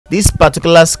This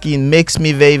particular skin makes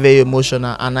me very, very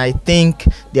emotional, and I think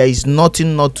there is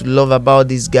nothing not to love about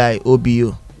this guy,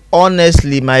 OBO.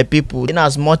 Honestly, my people, in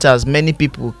as much as many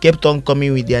people kept on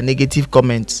coming with their negative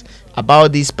comments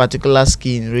about this particular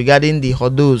skin regarding the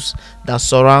hurdles that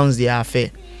surrounds their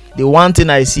affair, the one thing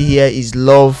I see here is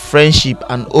love, friendship,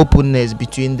 and openness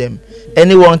between them.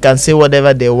 Anyone can say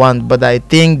whatever they want, but I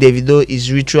think Davido is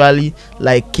literally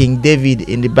like King David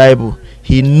in the Bible.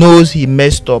 He knows he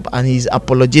messed up and he's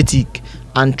apologetic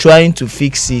and trying to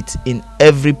fix it in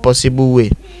every possible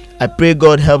way. I pray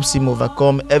God helps him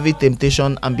overcome every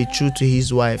temptation and be true to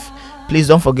his wife. Please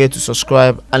don't forget to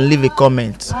subscribe and leave a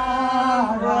comment. Can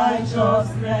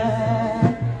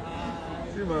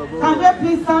they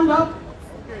please stand up?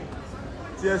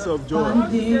 Tears of joy.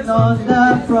 And give us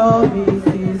the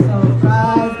promises of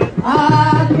Christ.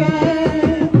 I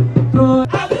can go.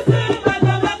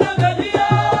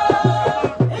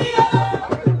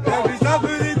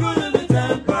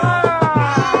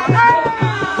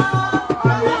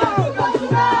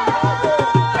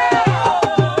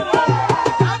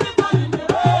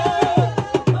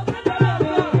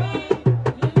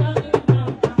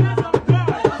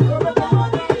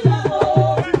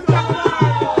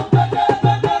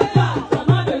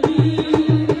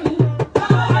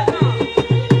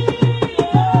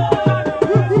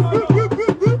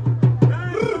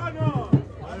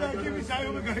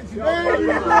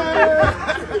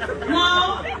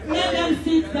 Now, let them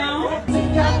sit down.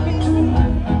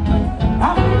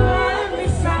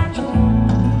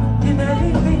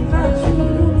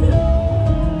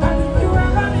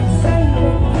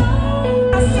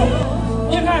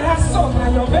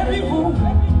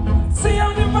 See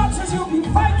how the battles you'll be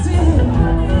fighting.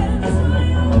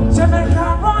 Jamaica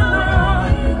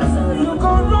run, you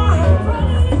go run,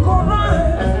 you go run,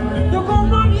 you go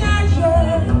run, yeah,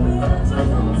 yeah.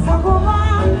 I go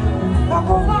run, I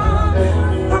go run,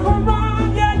 I go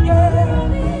run, yeah, yeah.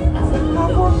 I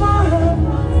go run,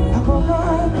 I go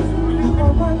run, I go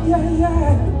run, yeah,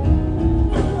 yeah.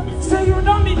 Say you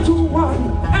don't need to want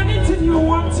anything you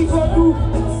want to go do.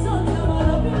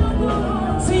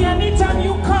 See, anytime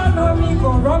you call on me,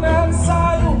 go run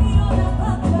inside you.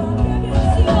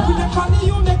 With the money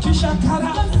you make you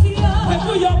shakara. And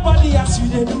do your body as you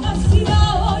did.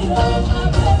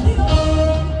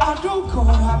 Aduko,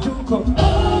 aduko,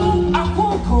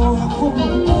 akuko, akuko.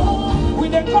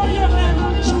 With the call your name,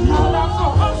 shakara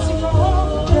for us, so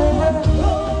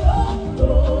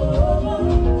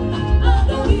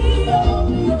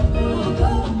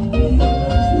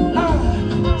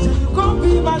you gon'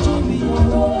 be my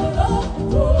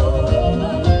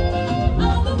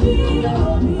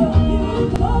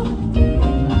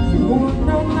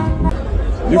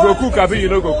You go cook, Abi, you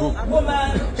don't go cook.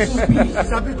 Woman should be.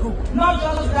 Sabi cook. Not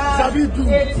just that. Sabi do.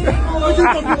 What you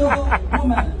don't do,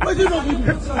 woman. What you don't do?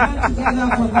 Put your hand together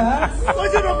for that.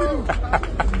 What you don't do?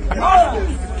 Alright.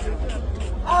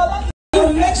 I want you to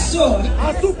make sure.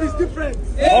 Our soup is different.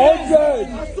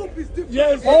 100. Our soup is different.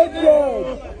 Yes,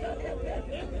 100.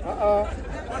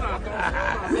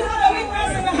 We have a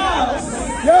witness in the house.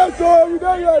 yes, so we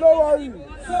don't hear, don't worry.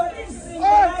 So this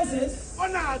symbolizes.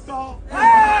 That's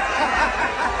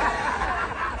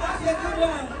a good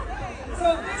one. So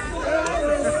this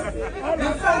symbolizes the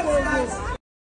fact that